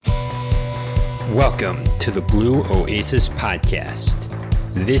Welcome to the Blue Oasis Podcast.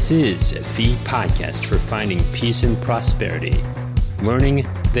 This is the podcast for finding peace and prosperity, learning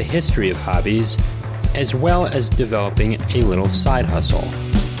the history of hobbies, as well as developing a little side hustle.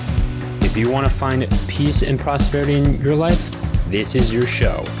 If you want to find peace and prosperity in your life, this is your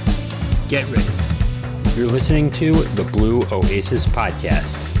show. Get ready. You're listening to the Blue Oasis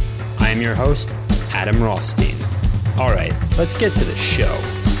Podcast. I am your host, Adam Rothstein. All right, let's get to the show.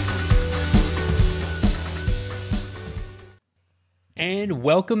 And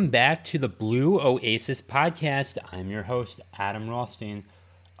welcome back to the Blue Oasis Podcast. I'm your host, Adam Rothstein.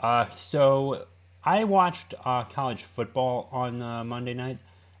 So I watched college football on Monday night,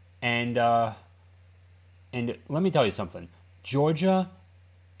 and let me tell you something. Georgia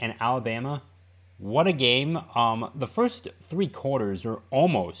and Alabama, what a game. The first three quarters, or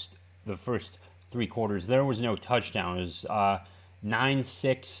almost the first three quarters, there was no touchdown. It was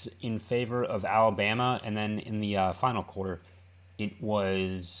 9-6 in favor of Alabama, and then in the final quarter, in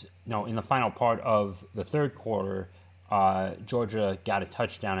the final part of the third quarter, Georgia got a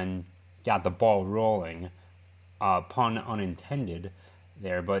touchdown and got the ball rolling. Pun unintended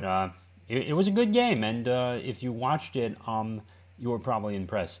there, but it was a good game, and if you watched it, you were probably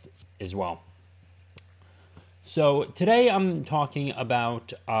impressed as well. So today I'm talking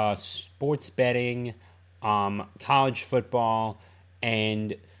about sports betting, college football,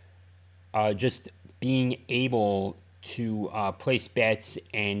 and just being able to place bets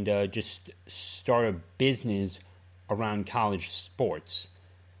and just start a business around college sports.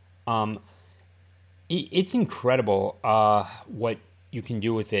 It's incredible what you can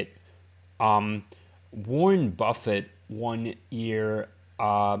do with it. Warren Buffett one year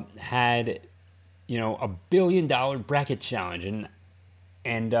had $1 billion bracket challenge,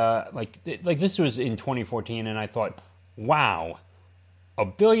 and like this was in 2014, and I thought, wow,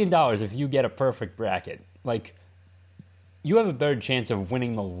 $1 billion if you get a perfect bracket. Like, you have a better chance of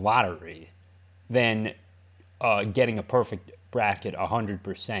winning the lottery than getting a perfect bracket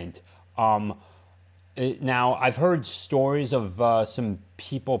 100%. Now, I've heard stories of some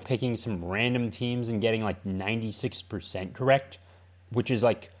people picking some random teams and getting like 96% correct, which is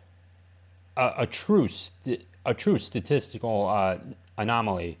like a true statistical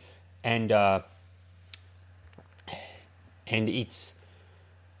anomaly, and it's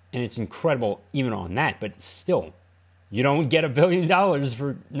incredible even on that, but still. You don't get $1 billion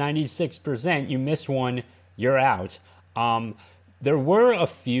for 96%. You miss one, you're out. There were a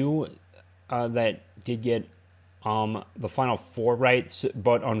few that did get the final four right,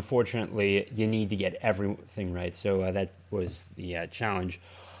 but unfortunately, you need to get everything right. So that was the challenge.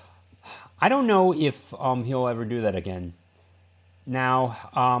 I don't know if he'll ever do that again.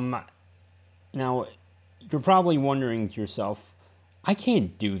 Now, you're probably wondering to yourself, I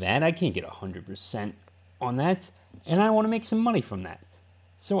can't do that. I can't get 100% on that. And I want to make some money from that.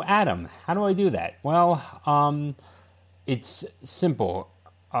 So, Adam, how do I do that? Well, it's simple,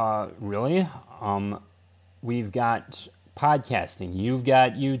 really. We've got podcasting. You've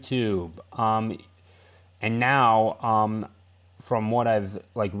got YouTube. And now, from what I've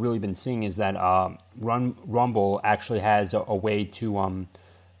really been seeing is that Rumble actually has a way to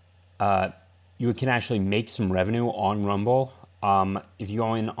you can actually make some revenue on Rumble if you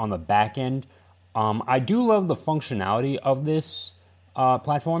go in on the back end. I do love the functionality of this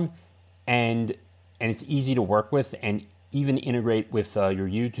platform, and it's easy to work with and even integrate with your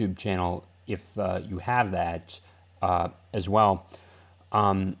YouTube channel if you have that as well.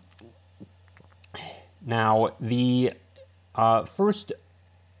 Now, the first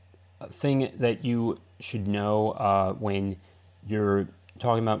thing that you should know when you're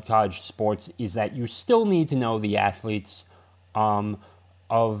talking about college sports is that you still need to know the athletes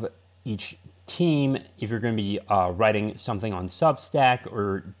of each team. If you're going to be writing something on Substack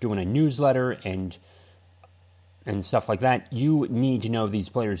or doing a newsletter and stuff like that, you need to know these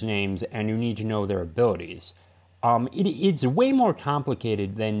players' names and you need to know their abilities. It's way more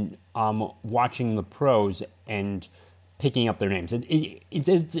complicated than watching the pros and picking up their names.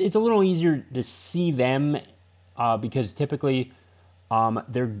 It's a little easier to see them because typically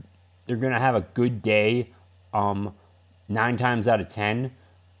they're going to have a good day 9 times out of 10.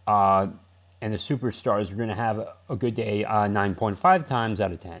 And the superstars are going to have a good day 9.5 times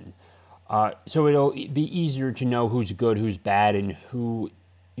out of 10. So it'll be easier to know who's good, who's bad, and who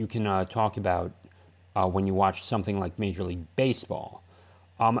you can talk about when you watch something like Major League Baseball.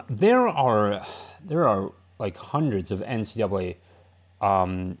 There are like hundreds of NCAA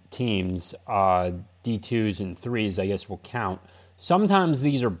teams, D2s and 3s, I guess will count. Sometimes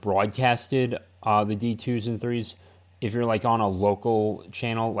these are broadcasted, the D2s and 3s, if you're like on a local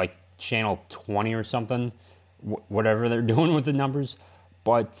channel, like channel 20 or something, whatever they're doing with the numbers.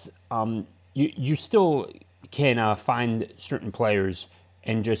 But you still can find certain players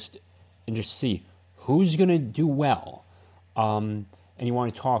and just see who's going to do well. And you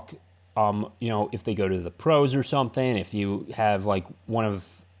want to talk, if they go to the pros or something, if you have like one of,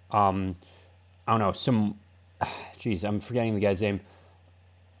 I don't know, I'm forgetting the guy's name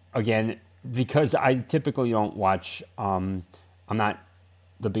again, because I typically don't watch, I'm not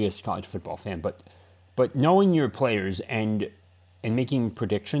the biggest college football fan, but knowing your players and making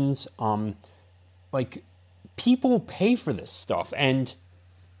predictions, like people pay for this stuff, and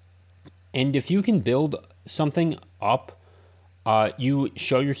if you can build something up, you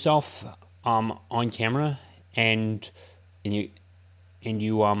show yourself on camera, and you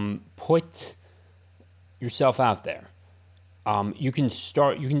put yourself out there. You can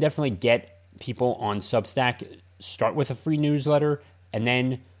definitely get people on Substack. Start with a free newsletter, and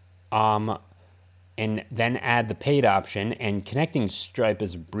then add the paid option. And connecting Stripe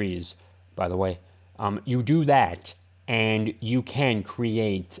is a breeze, by the way. You do that, and you can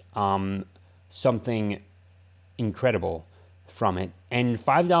create something incredible from it. And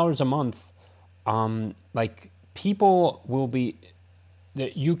 $5 a month, people will be.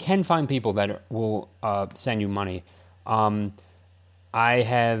 You can find people that will send you money. I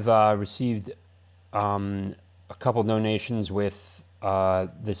have received a couple donations with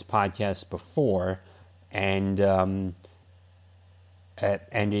this podcast before, and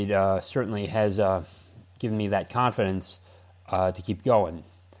it certainly has given me that confidence to keep going.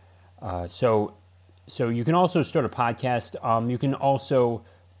 So you can also start a podcast. You can also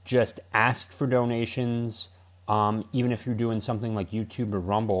just ask for donations, even if you're doing something like YouTube or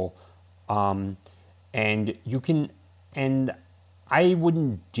Rumble. And you can, and I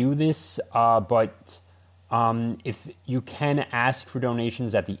wouldn't do this, but if you can ask for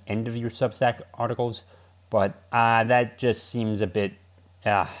donations at the end of your Substack articles, but that just seems a bit,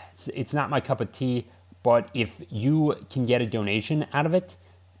 it's not my cup of tea. But if you can get a donation out of it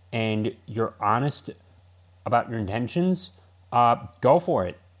and you're honest about your intentions, go for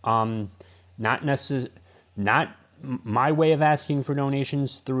it. Not my way of asking for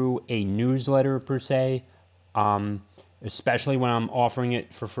donations through a newsletter per se, especially when I'm offering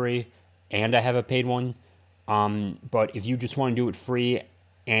it for free and I have a paid one. But if you just want to do it free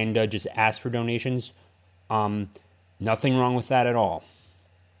and just ask for donations, nothing wrong with that at all.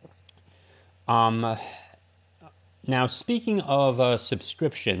 Now, speaking of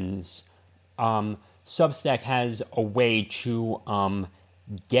subscriptions, Substack has a way to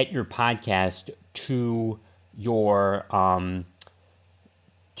get your podcast to your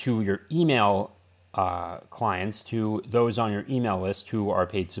email clients, to those on your email list who are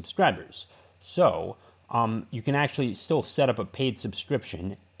paid subscribers. So you can actually still set up a paid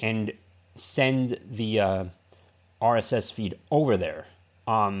subscription and send the RSS feed over there.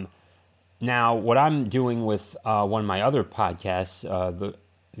 Now, what I'm doing with one of my other podcasts, the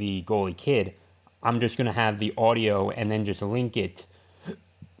Goalie Kid, I'm just going to have the audio and then just link it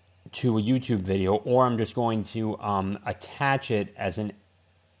to a YouTube video, or I'm just going to attach it as an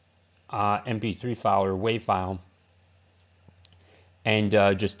MP3 file or WAV file, and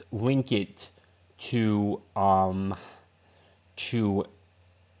just link it to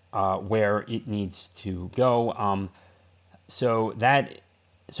where it needs to go. So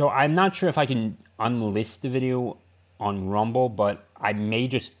I'm not sure if I can unlist the video on Rumble, but I may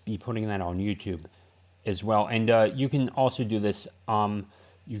just be putting that on YouTube as well. And you can also do this.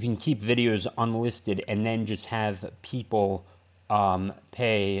 You can keep videos unlisted and then just have people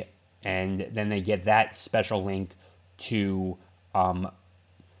pay, and then they get that special link to and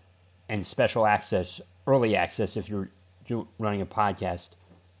special access, early access if you're running a podcast.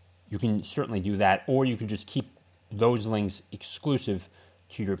 You can certainly do that, or you can just keep those links exclusive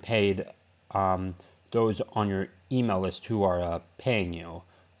to your paid, those on your email list who are paying you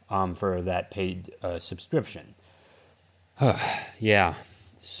for that paid subscription. Yeah.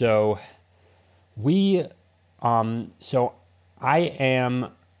 So so I am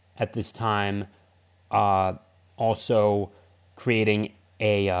at this time also creating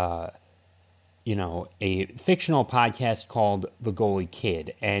a fictional podcast called The Goalie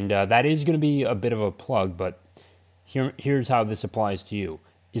Kid, and that is going to be a bit of a plug, but here's how this applies to you,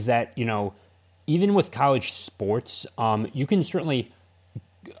 is that, even with college sports, you can certainly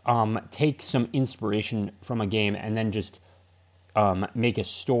take some inspiration from a game and then just make a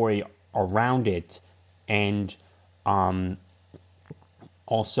story around it, and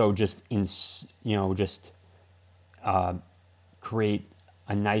also just create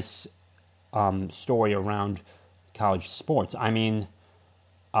a nice story around college sports. I mean,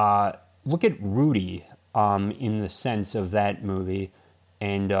 look at Rudy in the sense of that movie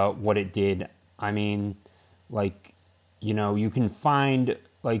and what it did. I mean, like, you can find,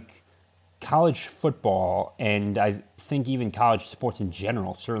 like, college football, and I think even college sports in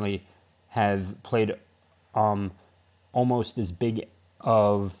general certainly have played almost as big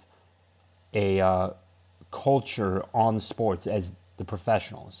of a culture on sports as the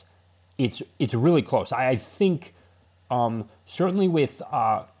professionals. It's really close. I think certainly with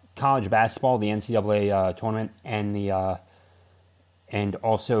college basketball, the NCAA tournament, and the and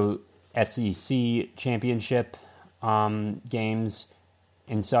also SEC championship games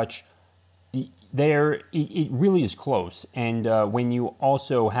and such. It really is close. And when you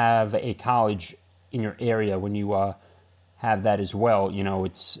also have a college in your area, when you have that as well,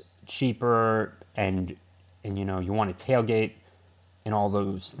 it's cheaper, and you want to tailgate and all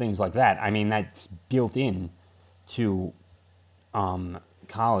those things like that. I mean, that's built in to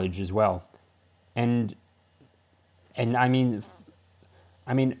college as well. And I mean,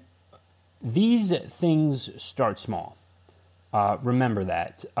 these things start small. Remember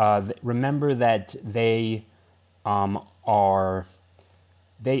that. Remember that they are.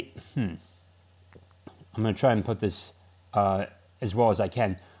 I'm going to try and put this as well as I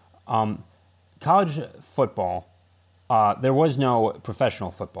can. College football. There was no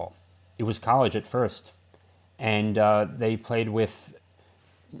professional football. It was college at first, and they played with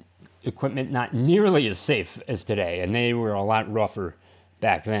equipment not nearly as safe as today, and they were a lot rougher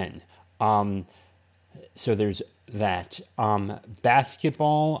back then. So there's that.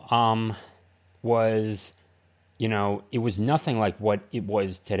 Basketball was, it was nothing like what it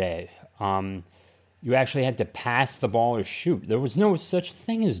was today. You actually had to pass the ball or shoot. There was no such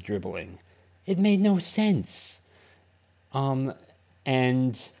thing as dribbling. It made no sense. And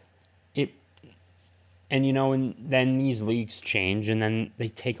then these leagues change, and then they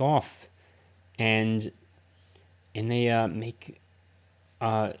take off, and they make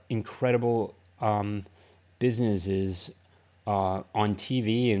incredible businesses on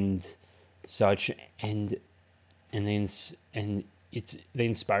TV and such, and they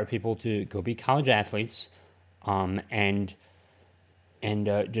inspire people to go be college athletes, and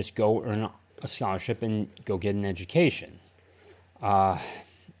just go earn a scholarship and go get an education.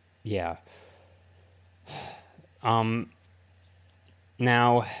 Yeah.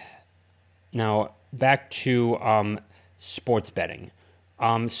 Now back to sports betting.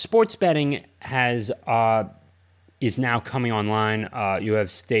 Sports betting is now coming online. You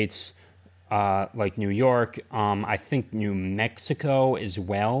have states like New York, I think New Mexico as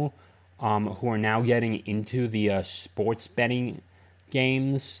well, who are now getting into the sports betting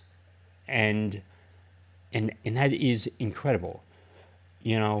games, and that is incredible.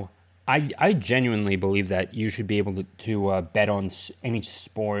 I genuinely believe that you should be able to bet on any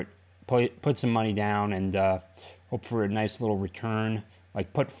sport, put some money down, and hope for a nice little return.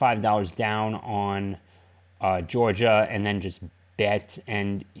 Like, put $5 down on Georgia, and then just bet,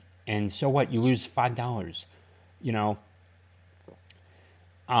 and so what? You lose $5.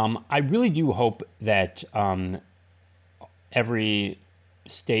 I really do hope that every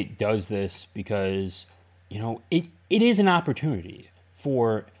state does this, because it is an opportunity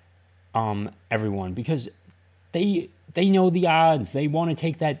for everyone, because they know the odds. They want to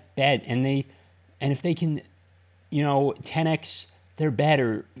take that bet, and if they can 10x their bet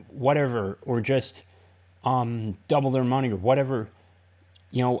or whatever, or just double their money or whatever,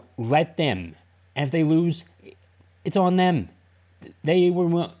 let them. And if they lose, it's on them. They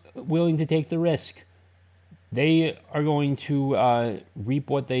were willing to take the risk. They are going to reap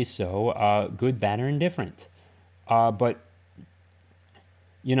what they sow, good, bad, or indifferent. But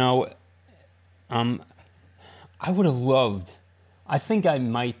I would have loved. I think I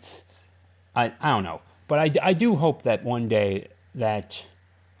might. I don't know, but I do hope that one day that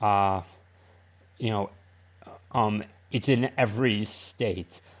it's in every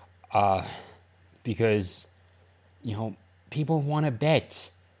state, because people want to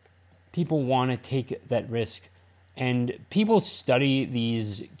bet, people want to take that risk, and people study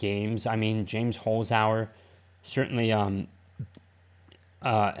these games. I mean, James Holzhauer certainly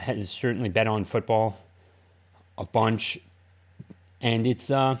has certainly bet on football a bunch, and it's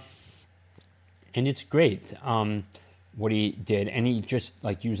great what he did, and he just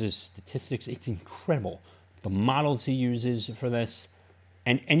uses statistics. It's incredible the models he uses for this,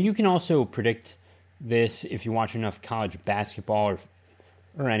 and you can also predict this if you watch enough college basketball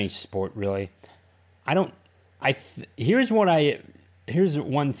or any sport really. Here's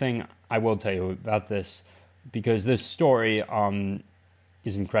one thing I will tell you about this, because this story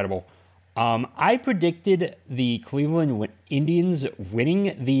is incredible. I predicted the Cleveland Indians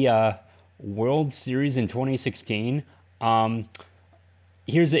winning the World Series in 2016.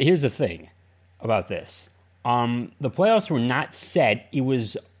 Here's the thing about this. The playoffs were not set. It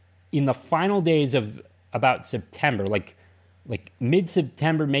was in the final days of about September, like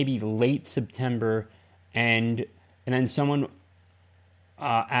mid-September, maybe late September, and then someone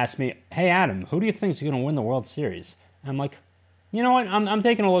asked me, "Hey Adam, who do you think is going to win the World Series?" And I'm like, you know what? I'm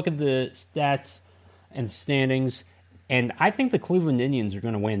taking a look at the stats and standings, and I think the Cleveland Indians are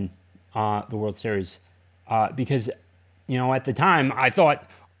going to win the World Series because, at the time I thought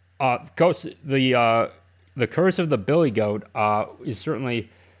the curse of the Billy Goat is certainly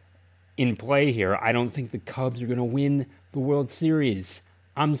in play here. I don't think the Cubs are going to win the World Series.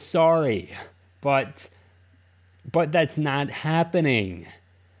 I'm sorry, but that's not happening.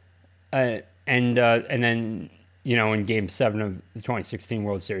 And then, in Game 7 of the 2016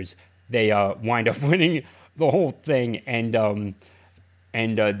 World Series, they wind up winning the whole thing, and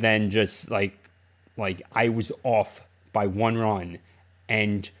then just like I was off by one run,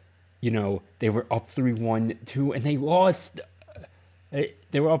 and they were up 3-1 too, and they lost.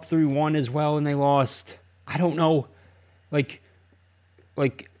 They were up 3-1 as well, and they lost. I don't know, like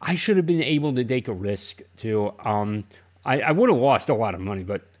I should have been able to take a risk too. I would have lost a lot of money,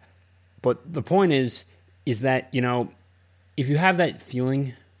 but the point is that if you have that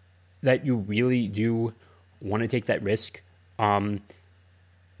feeling that you really do want to take that risk,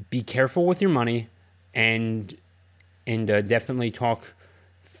 be careful with your money, and definitely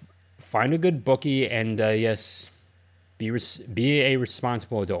find a good bookie, and yes, be a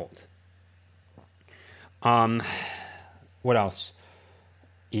responsible adult. What else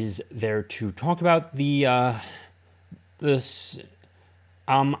is there to talk about? I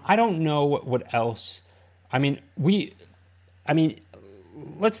don't know what else.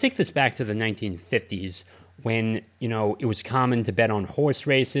 Let's take this back to the 1950s when, it was common to bet on horse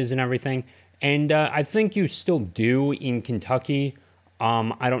races and everything. And I think you still do in Kentucky.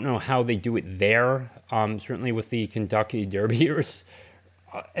 I don't know how they do it there, certainly with the Kentucky Derbyers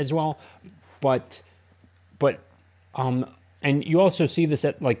as well. But and you also see this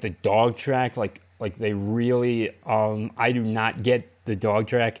at like the dog track, like they really, I do not get the dog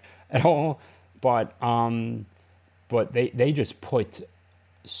track at all, but they just put,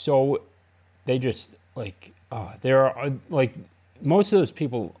 so they just there are most of those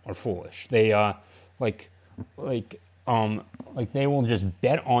people are foolish. They they will just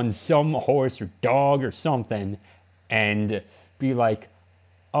bet on some horse or dog or something and be like,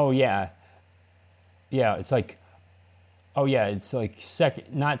 oh yeah, it's like, oh yeah, it's like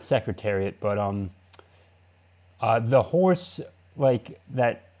not Secretariat, but the horse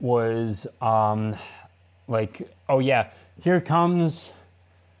that was oh yeah, here comes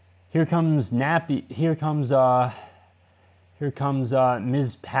Nappy, here comes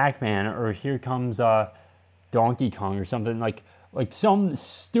Ms. Pac-Man, or here comes Donkey Kong or something, like some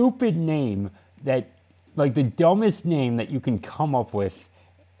stupid name that, like the dumbest name that you can come up with,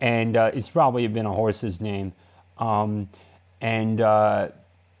 and it's probably been a horse's name, and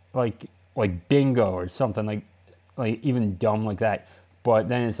like bingo or something, like even dumb like that. But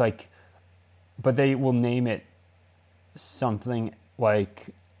then it's but they will name it something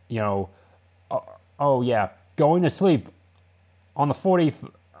like, oh yeah, going to sleep on the 40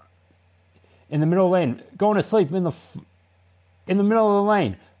 in the middle of the lane, going to sleep in the middle of the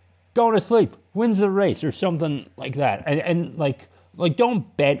lane, going to sleep, wins the race, or something like that. And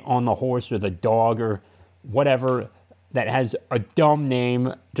don't bet on the horse or the dog or whatever that has a dumb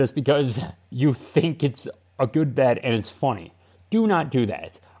name just because you think it's a good bet and it's funny. Do not do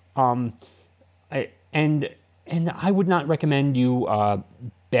that. And I would not recommend you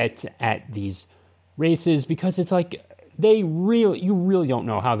bet at these races, because it's like you really don't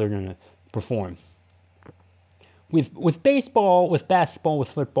know how they're going to perform. With baseball, with basketball, with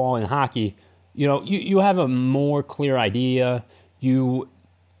football and hockey, you have a more clear idea.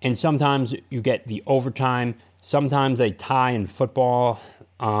 And sometimes you get the overtime. Sometimes they tie in football.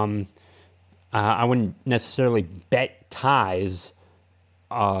 I wouldn't necessarily bet ties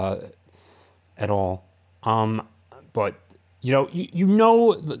at all. But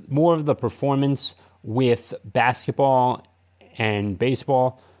more of the performance with basketball and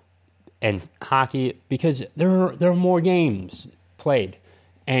baseball and hockey, because there are more games played,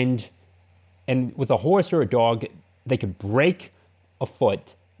 and with a horse or a dog, they could break a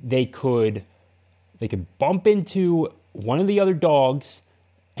foot, they could bump into one of the other dogs,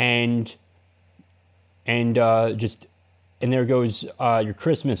 and there goes your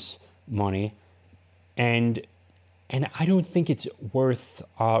Christmas money, and and I don't think it's worth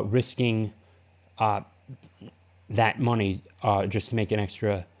risking that money just to make an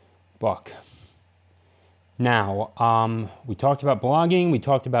extra buck. Now, we talked about blogging, we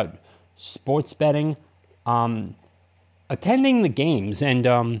talked about sports betting, attending the games, and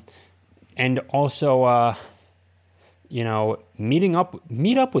also meet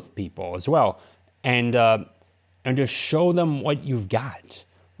up with people as well, and just show them what you've got.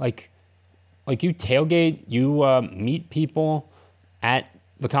 Like you tailgate, you meet people at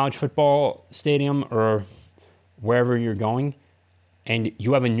the college football stadium or wherever you're going, and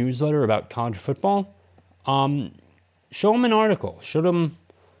you have a newsletter about college football. Show them an article. Show them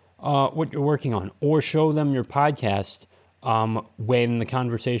what you're working on, or show them your podcast when the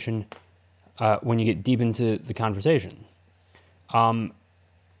conversation, when you get deep into the conversation. I'm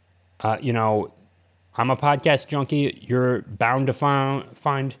a podcast junkie. You're bound to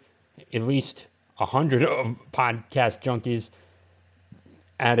find at least 100 of podcast junkies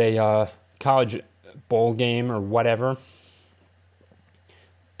at a college bowl game or whatever.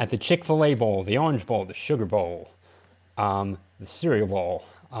 At the Chick-fil-A Bowl, the Orange Bowl, the Sugar Bowl, the Cereal Bowl.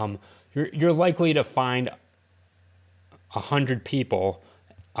 You're likely to find 100 people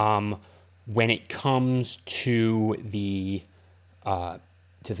when it comes to the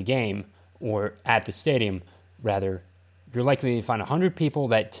game, or at the stadium, rather. You're likely to find 100 people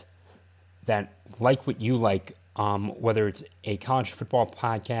that like what you like, whether it's a college football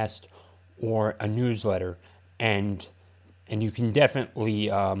podcast or a newsletter, and you can definitely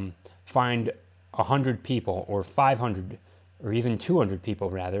find 100 people, or 500, or even 200 people,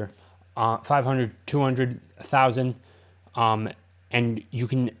 rather, 500, 200, 1,000, and you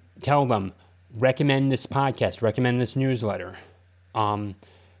can tell them, recommend this podcast, recommend this newsletter, and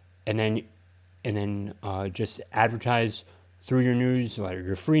then just advertise through your newsletter,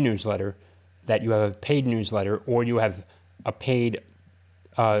 your free newsletter, that you have a paid newsletter, or you have a paid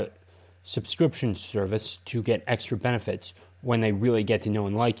subscription service to get extra benefits when they really get to know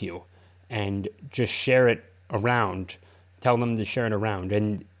and like you, and just share it around. Tell them to share it around,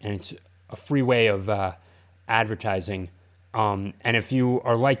 and it's a free way of advertising. And if you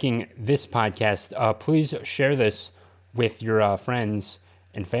are liking this podcast, please share this with your friends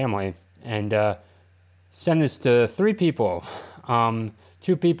and family, and send this to 3 people. 2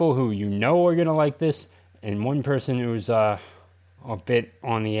 people who you know are going to like this, and 1 person who's a bit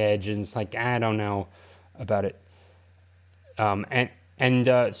on the edge and it's like, I don't know about it.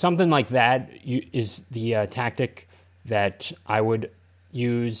 And something like that is the tactic that I would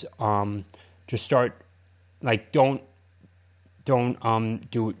use. Just start, like, don't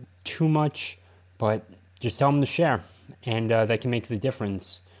do it too much, but just tell them to share, and that can make the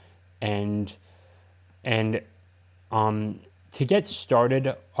difference. And to get started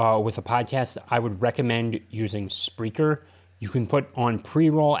with a podcast, I would recommend using Spreaker. You can put on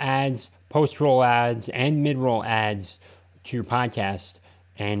pre-roll ads, post-roll ads, and mid-roll ads to your podcast.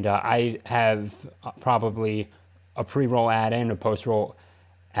 And I have probably a pre-roll ad and a post-roll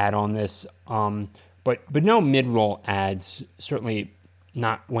ad on this. But no mid-roll ads, certainly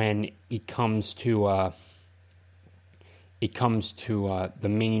not when it comes to the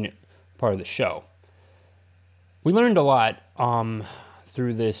main part of the show. We learned a lot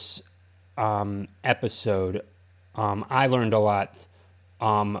through this episode. I learned a lot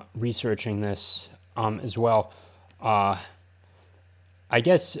researching this as well. I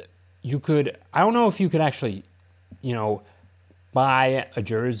guess you could, I don't know if you could actually, buy a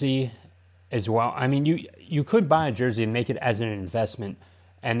jersey as well. I mean, you could buy a jersey and make it as an investment,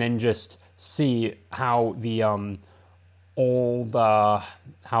 and then just see how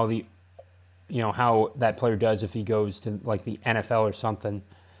how that player does if he goes to like the NFL or something,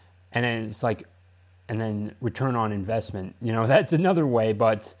 and then it's like, and then return on investment. That's another way,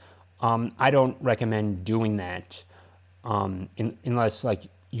 but I don't recommend doing that unless if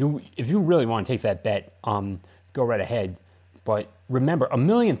you really want to take that bet, go right ahead. But remember, a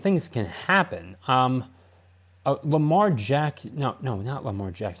million things can happen. Not Lamar Jackson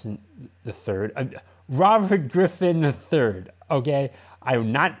the third, Robert Griffin the third. Okay,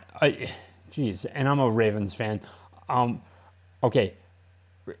 I'm not. And I'm a Ravens fan. Okay,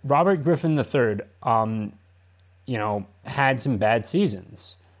 Robert Griffin the third. Had some bad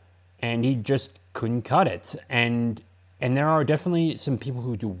seasons, and he just couldn't cut it. And there are definitely some people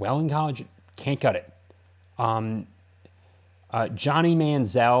who do well in college, can't cut it. Johnny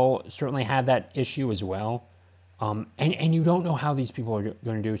Manziel certainly had that issue as well. And you don't know how these people are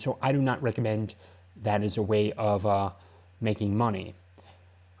going to do, so I do not recommend that as a way of making money.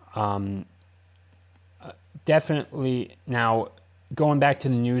 Definitely, now, going back to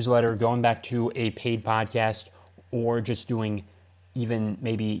the newsletter, going back to a paid podcast or just doing even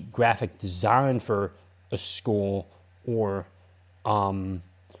maybe graphic design for a school, or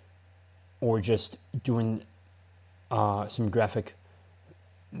just doing some graphic.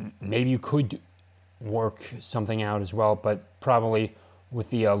 Maybe you could work something out as well, but probably with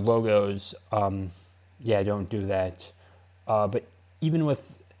the logos, don't do that. But even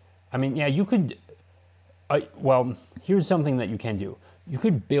with, you could. Here's something that you can do. You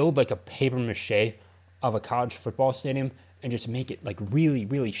could build like a paper mache of a college football stadium and just make it like really,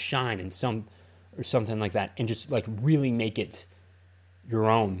 really shine or something like that, and just like really make it your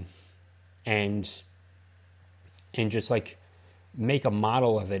own, and just like make a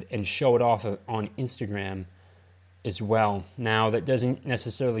model of it and show it off on Instagram as well. Now, that doesn't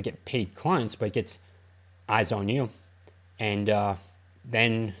necessarily get paid clients, but it gets eyes on you, and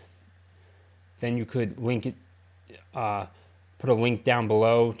then you could link it, put a link down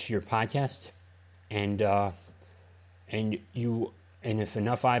below to your podcast, and if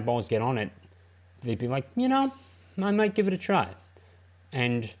enough eyeballs get on it, they'd be like, I might give it a try,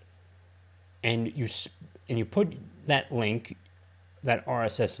 and you put that link, that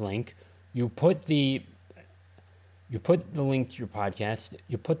RSS link, you put the link to your podcast,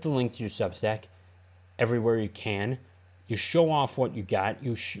 you put the link to your Substack everywhere you can. You show off what you got.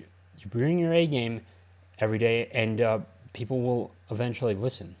 You bring your A game every day, and people will eventually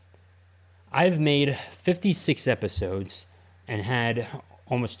listen. I've made 56 episodes and had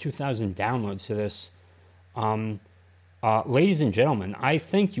almost 2,000 downloads to this. Ladies and gentlemen, I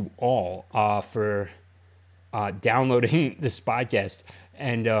thank you all for downloading this podcast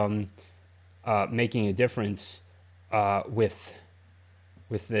and making a difference with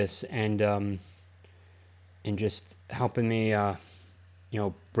this, and just helping me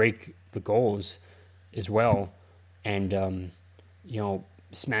break the goals as well, and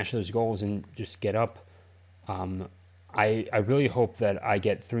smash those goals and just get up. I really hope that I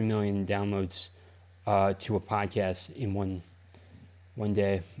get 3 million downloads to a podcast in one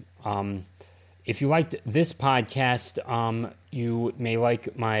day. If you liked this podcast, you may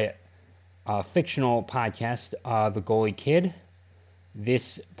like my fictional podcast, The Goalie Kid.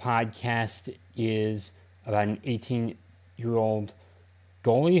 This podcast is about an 18-year-old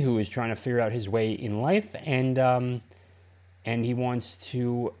goalie who is trying to figure out his way in life, and he wants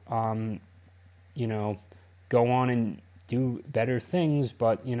to, go on and do better things,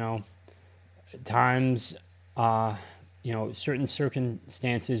 but, times, certain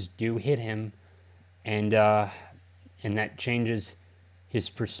circumstances do hit him, and that changes his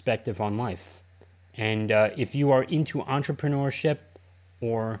perspective on life. And if you are into entrepreneurship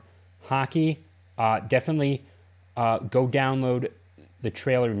or hockey, definitely go download the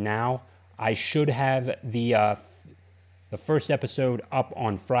trailer now. I should have the first episode up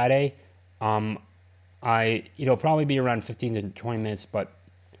on Friday. It'll probably be around 15 to 20 minutes, but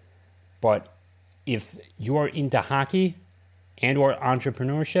if you are into hockey and or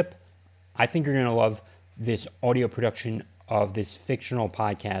entrepreneurship, I think you're going to love this audio production of this fictional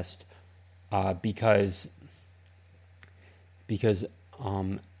podcast, because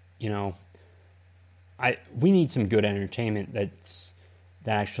we need some good entertainment that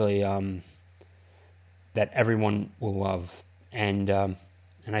actually that everyone will love, and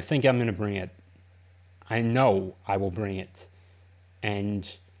I think I'm going to bring it. I know I will bring it,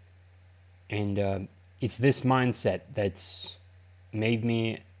 and it's this mindset that's made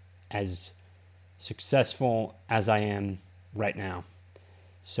me as successful as I am right now.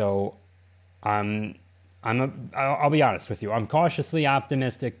 So I'll be honest with you. I'm cautiously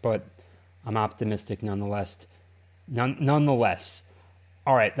optimistic, but I'm optimistic nonetheless. Nonetheless.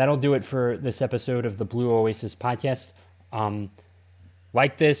 All right, that'll do it for this episode of the Blue Oasis Podcast.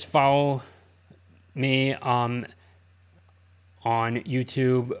 Like this, follow me on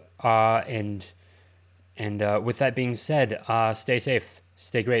YouTube, and with that being said, stay safe,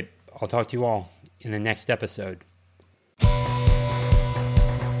 stay great. I'll talk to you all in the next episode.